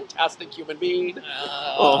fantastic human being.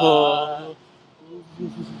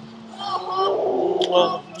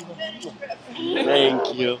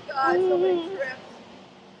 Thank you.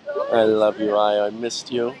 I love you, I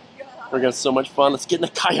missed you. We're gonna have so much fun. Let's get in the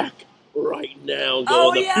kayak right now. Go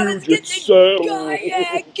let's get the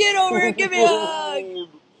kayak. Get over and give me a hug.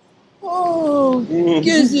 Oh,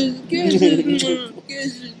 kisses, kisses,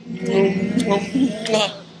 kisses.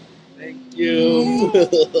 Thank you.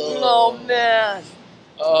 Oh man.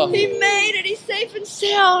 He made it. He's safe and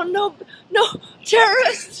sound. No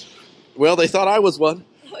terrorists. Well, they thought I was one.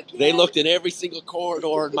 Okay. They looked in every single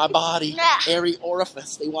corridor in my body, every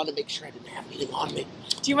orifice. They wanted to make sure I didn't have anything on me.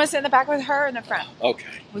 Do you want to sit in the back with her or in the front? Okay.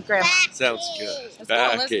 With Grandma. Sounds good.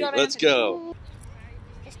 Let's go.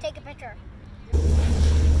 Just take a picture.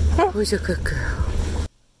 Who's a good girl?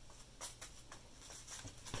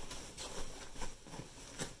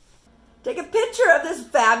 Take a picture of this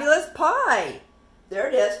fabulous pie. There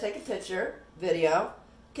it is. Take a picture. Video.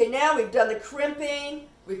 Okay, now we've done the crimping.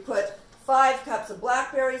 We've put 5 cups of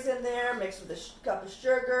blackberries in there, mixed with a cup of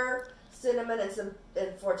sugar, cinnamon, and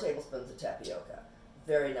 4 tablespoons of tapioca.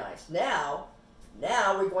 Very nice. Now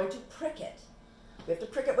we're going to prick it. We have to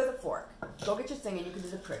prick it with a fork. Go get your thing and you can do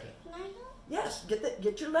the pricking. Yes,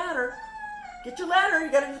 get your ladder. Get your ladder.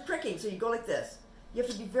 You got to do the pricking. So you go like this. You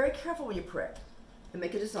have to be very careful when you prick and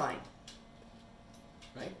make a design.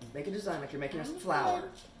 Right? Make a design like you're making a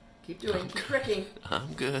flower. Keep doing. Keep pricking.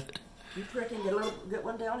 I'm good. Keep pricking. Get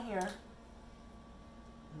one down here.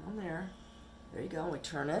 And on there. There you go. We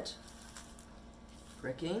turn it.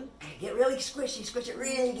 Pricking. Get really squishy. Squish it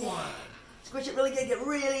really good. Squish it really good. Get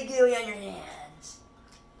really gooey on your hands.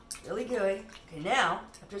 Really gooey. Okay, now,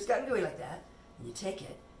 after it's gotten gooey like that, and you take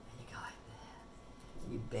it, and you go like that.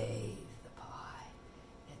 And you bathe the pie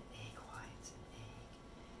in egg whites and egg.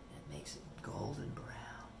 And it makes it golden brown.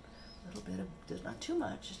 A little bit of, there's not too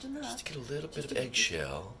much, just enough. Just get a little bit of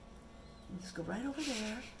eggshell. And just go right over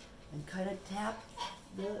there and kind of tap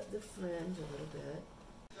the fringe a little bit.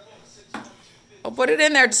 I'll put it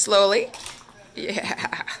in there slowly.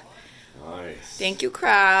 Yeah. Nice. Thank you,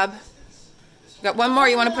 Crab. Got one more.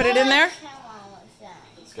 You want to put it in there?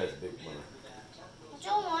 This guy's a big one. I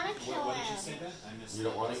don't want to kill him. You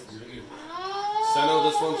don't want it? Seno,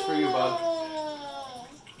 this one's for you, bud.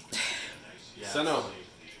 Seno.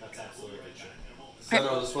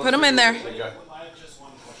 Seno, this one's Put them in there. There you go.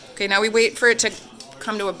 Okay, now we wait for it to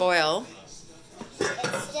come to a boil.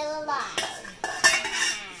 It's still alive.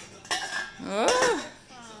 Oh.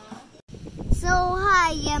 So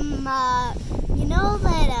hi, you know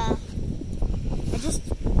that I just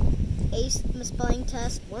aced my spelling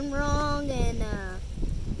test, went wrong, and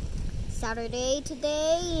Saturday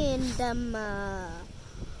today, and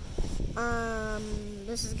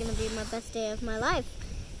this is gonna be my best day of my life,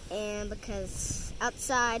 and because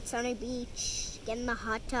outside, sunny beach, get in the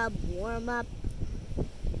hot tub, warm up,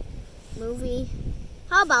 movie.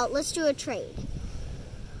 How about let's do a trade?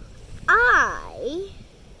 I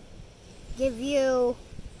give you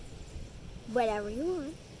whatever you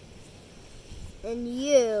want, and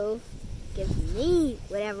you give me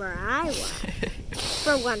whatever I want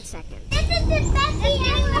for 1 second. This is the best thing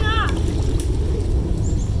ever!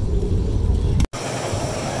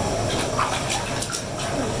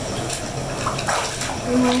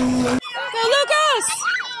 Go Lucas!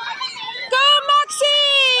 Go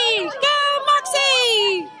Moxie! Go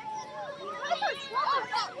Moxie!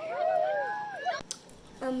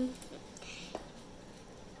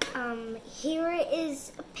 Here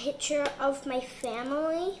is a picture of my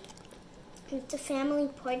family. It's a family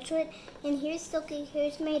portrait. And here's Silky,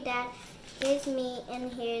 here's my dad, here's me,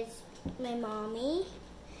 and here's my mommy.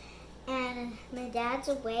 And my dad's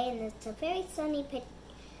away, and it's a very sunny day.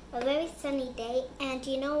 And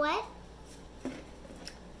you know what?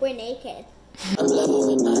 We're naked. I'm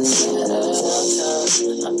level with myself.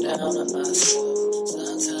 Sometimes I'm down on myself.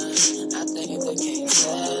 Sometimes I think they can't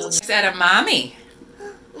tell. Is that a mommy?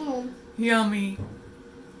 Yummy.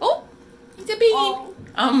 Oh, it's a bean.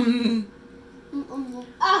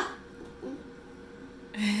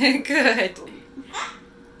 Good.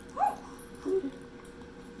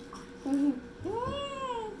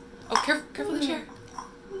 Oh, careful the chair.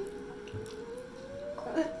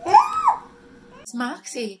 It's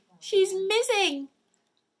Moxie. She's missing.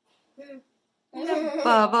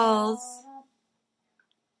 Bubbles.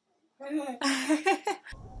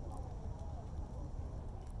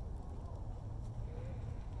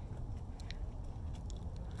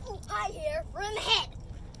 I hear from head.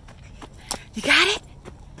 You got it?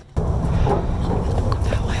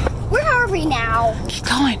 Where are we now? Keep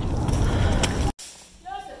going.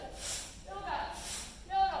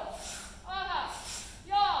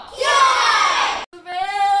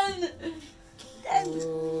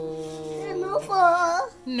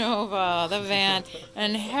 Nova, the van,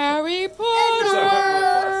 and Harry Potter.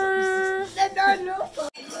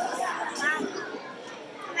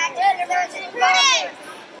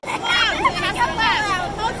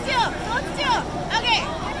 Hold still. Okay,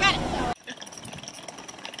 got it.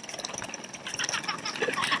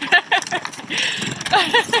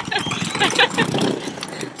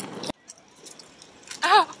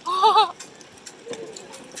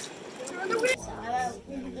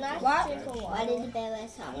 Why did the bear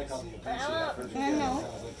stop? I don't know.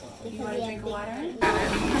 You want to drink water?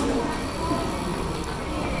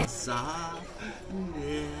 Softness,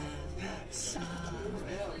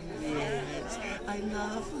 I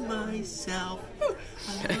love myself.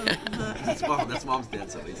 That's mom's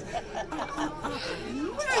dance at least.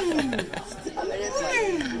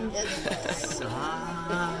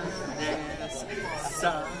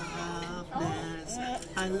 Softness,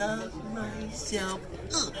 I love myself.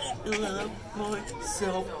 I love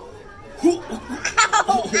myself. Did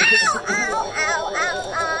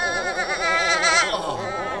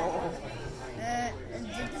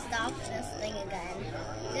the softness thing again.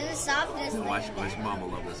 Did the softness thing Watch again. Mom will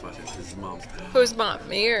love this. Watch it. This is Mom's. Who's mom?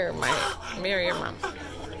 Me or your mom?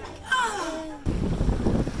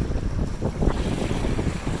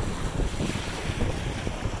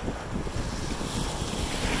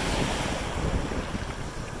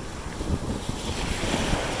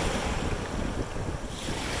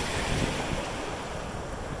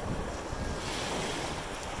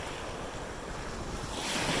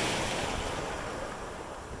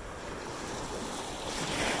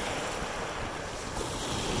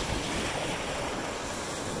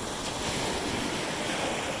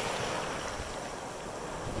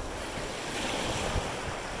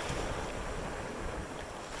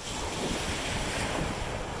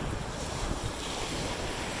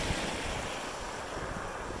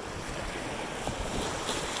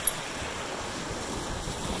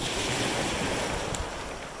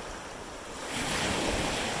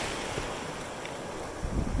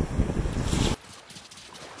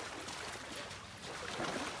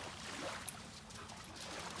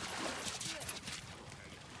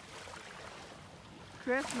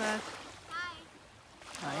 Christmas.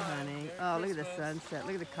 Hi, honey. Oh, look at the sunset.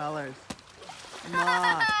 Look at the colors.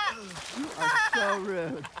 Mom, you are so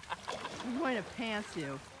rude. I'm going to pants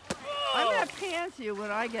you. I'm going to pants you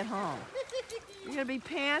when I get home. You're going to be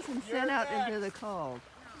pants and sent out into the cold.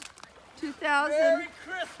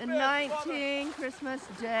 2019 Christmas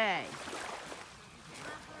Day.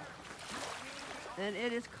 And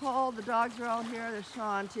it is cold. The dogs are all here. There's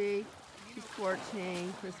Shanti. She's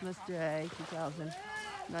 14. Christmas Day,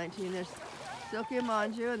 2019. There's Silky and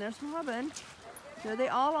Manju, and there's Robin. Here they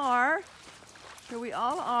all are. Here we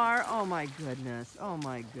all are. Oh my goodness. Oh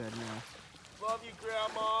my goodness. Love you,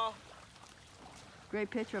 Grandma. Great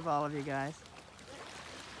picture of all of you guys.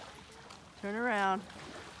 Turn around.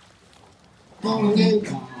 Gonna lay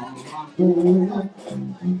down my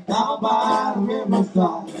burden down by the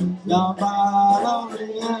riverside, down by the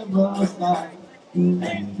riverside.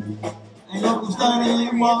 Ain't gonna study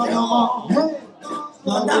war no more. Hey,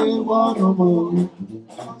 study war no more.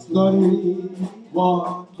 Study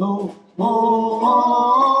war no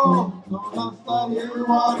more. Gonna study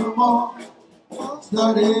war no more.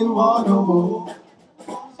 Study war no more.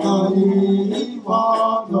 Study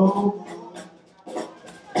war no more.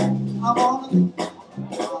 I wanna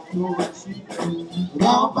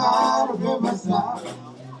down by the riverside,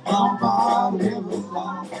 down by the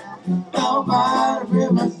riverside, down by the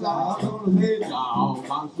riverside. I'm gonna lay down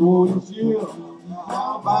my sword and shield,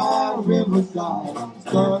 down by the riverside.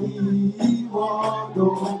 Study war no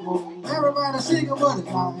more. Everybody sing it with us,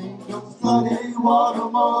 study war no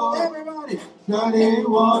more. Everybody, study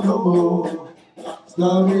war no more.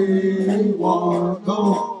 Study war no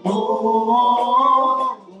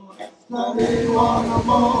more. Study war no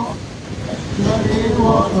more. Study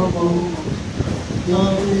war no more.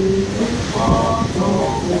 Study war no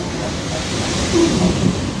more.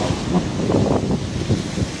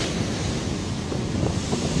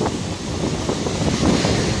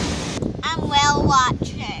 I'm whale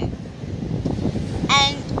watching,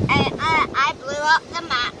 and I blew up the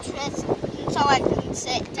mattress so I can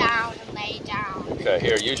sit down and lay down. Okay,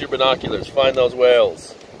 here, use your binoculars. Find those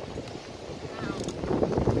whales.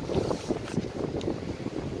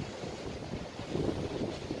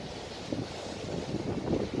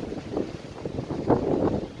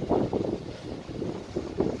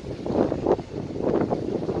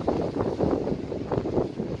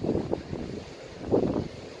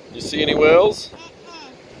 You see any whales?